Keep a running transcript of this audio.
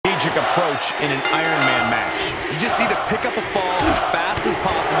strategic approach in an Iron Man match. You just need to pick up a fall as fast as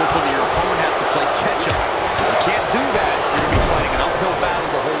possible so that your opponent has to play catch-up. If you can't do that, you're going to be fighting an uphill battle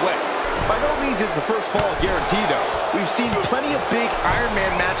the whole way. By no means is the first fall guaranteed, though. We've seen plenty of big Iron Man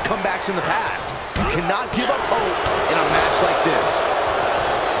match comebacks in the past. You cannot give up hope in a match like this.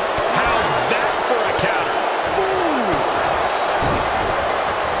 How's that for a counter? Ooh!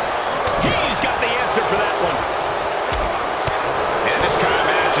 He's got the answer for that one. And this kind of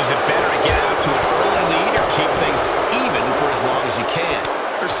match, is it better to get out to an early lead or keep things even for as long as you can?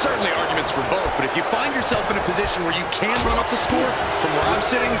 There's certainly arguments for both, but if you find yourself in a position where you can run up the score, from where I'm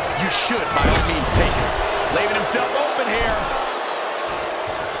sitting, you should, by all means, take it. Leaving himself open here.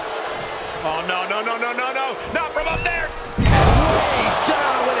 Oh, no, no, no, no, no, no. Not from up there. Way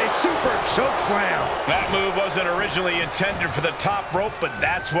down with a super choke slam. That move wasn't originally intended for the top rope, but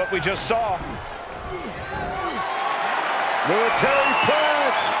that's what we just saw. Military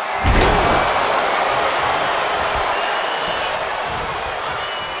press.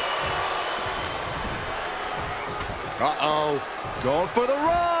 Uh-oh. Going for the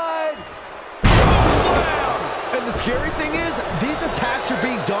ride. Slam. And the scary thing is, these attacks are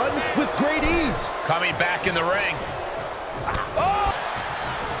being done with great ease. Coming back in the ring. Oh!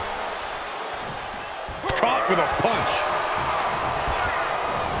 Caught with a punch.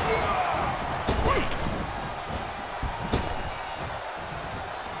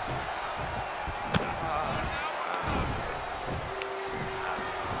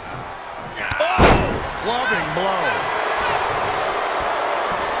 Clubbing blow.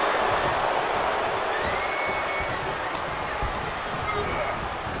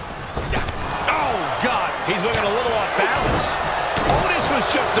 Oh, God. He's looking a little off balance. Otis was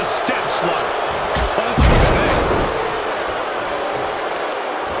just a step slow. Punch commence.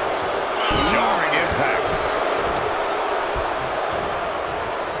 Jarring impact.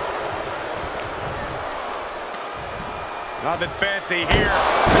 Nothing fancy here.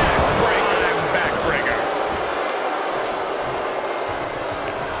 Backbreaker.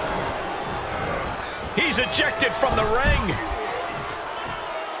 He's ejected from the ring.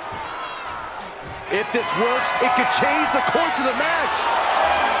 If this works, it could change the course of the match.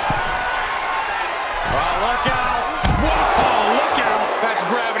 Oh, look out. Whoa, look out. That's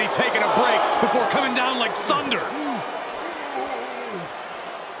gravity taking a break before coming down like thunder.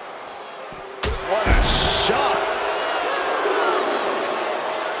 What a shot.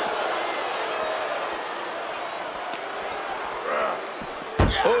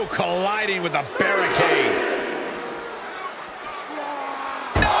 Oh, colliding with the barricade.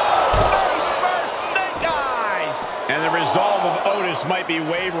 And the resolve of Otis might be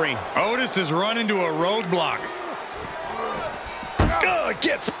wavering. Otis has run into a roadblock.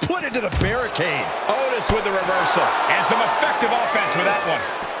 Gets put into the barricade. Otis with the reversal. And some effective offense with that one.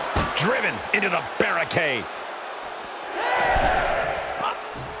 Driven into the barricade.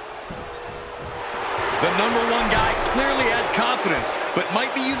 The #1 guy clearly has confidence, but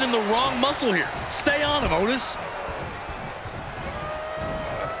might be using the wrong muscle here. Stay on him, Otis.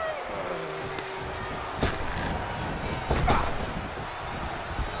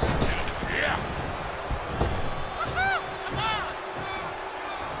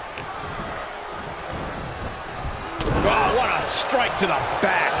 Oh, what a strike to the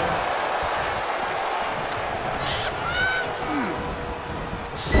back.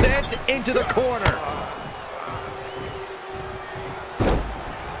 Sent into the corner.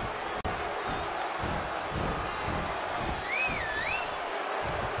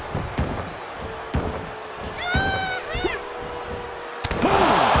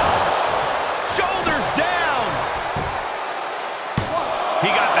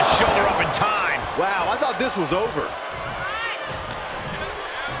 Wow, I thought this was over.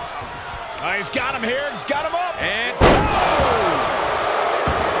 Oh, he's got him here. He's got him up. And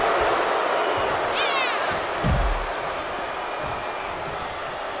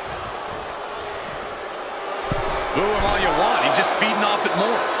boo him all you want. He's just feeding off it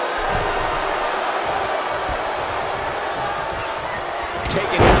more.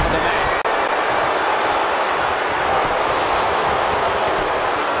 Taking him to the mat.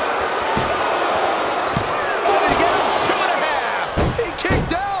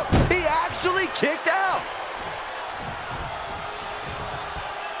 kicked out.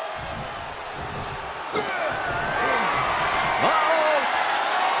 Uh-oh.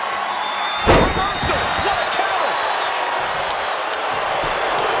 Reversal. What a counter.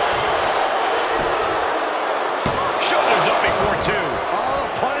 Shoulders up before two. All the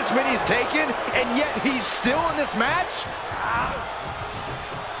punishment he's taken, and yet he's still in this match?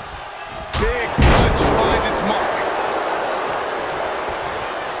 Big punch finds its mark.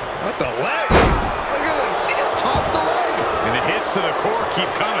 What the leg? Look at this. She just tossed the leg. And the hits to the core keep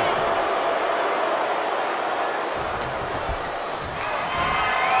coming.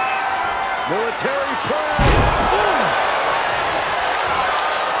 Military press. Ooh.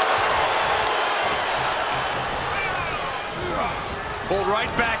 Pulled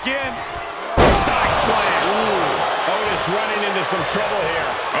right back in. Side slam. Ooh. Otis running into some trouble here.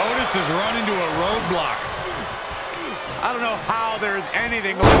 Otis is running to a roadblock. I don't know how there's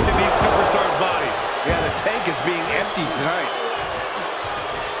anything left in these superstars' bodies. Yeah, the tank is being emptied tonight.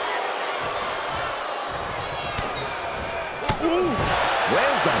 Ooh.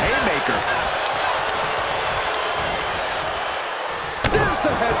 Lands the haymaker. There's the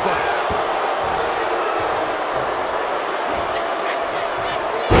headbutt.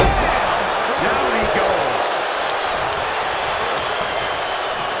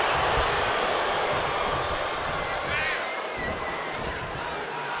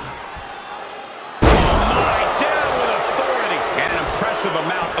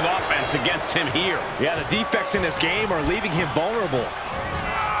 Amount of offense against him here. Yeah, the defects in this game are leaving him vulnerable.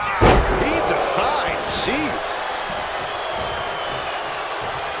 Heave the side. Jeez.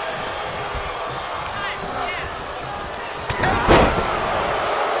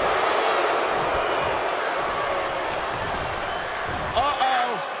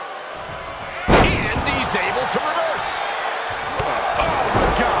 Uh-oh. And he's able to reverse. Oh,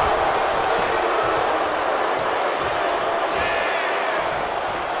 my God.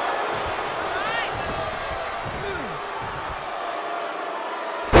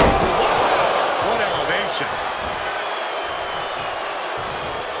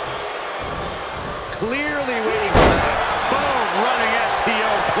 Clearly waiting for that. Boom, running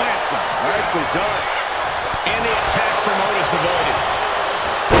STO plants him. Nicely done. And the attack from Otis avoided.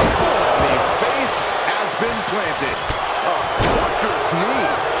 The face has been planted. Oh, torturous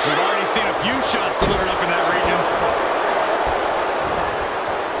knee. We've already seen a few shots delivered up in that region.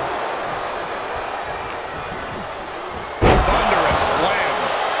 Thunderous slam.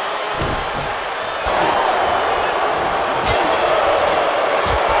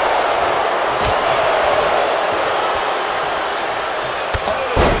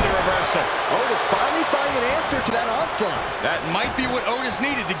 Otis finally finding an answer to that onslaught. That might be what Otis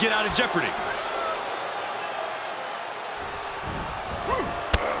needed to get out of jeopardy.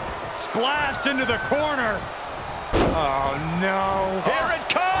 Splashed into the corner. Oh, no. Here it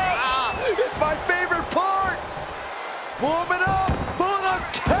comes. It's my favorite part. Warm it up for the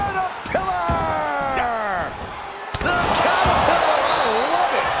Caterpillar. The Caterpillar. I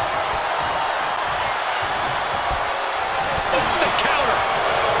love it. The counter.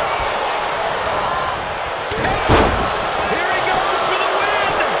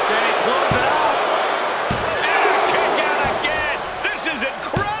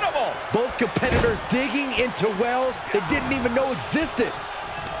 Competitors digging into wells they didn't even know existed.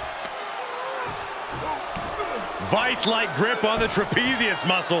 Vice-like grip on the trapezius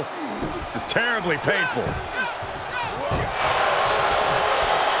muscle. This is terribly painful.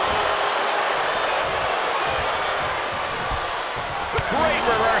 Great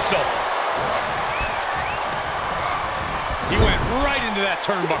reversal. He went right into that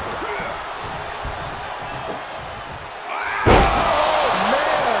turnbuckle.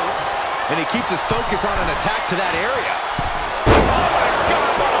 And he keeps his focus on an attack to that area. Oh, my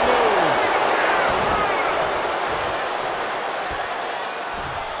God, what a move.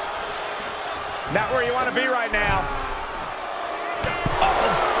 Not where you want to be right now.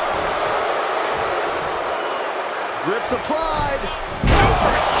 Uh-oh. Grips applied.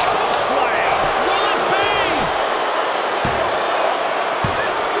 Super choke slam. Will it be?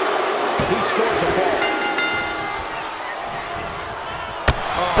 He scores a fall.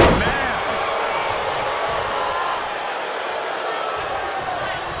 Oh, man.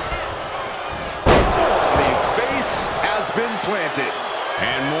 Been planted.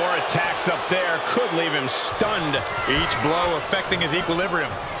 And more attacks up there could leave him stunned. Each blow affecting his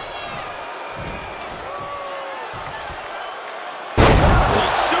equilibrium. Vertical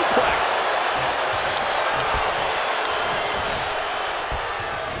suplex.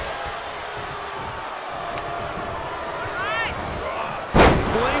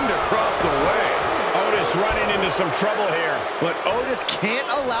 Flamed across the way. Otis running into some trouble here. But Otis can't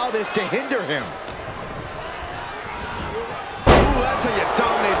allow this to hinder him. That's how you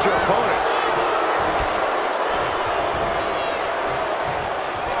dominate your opponent.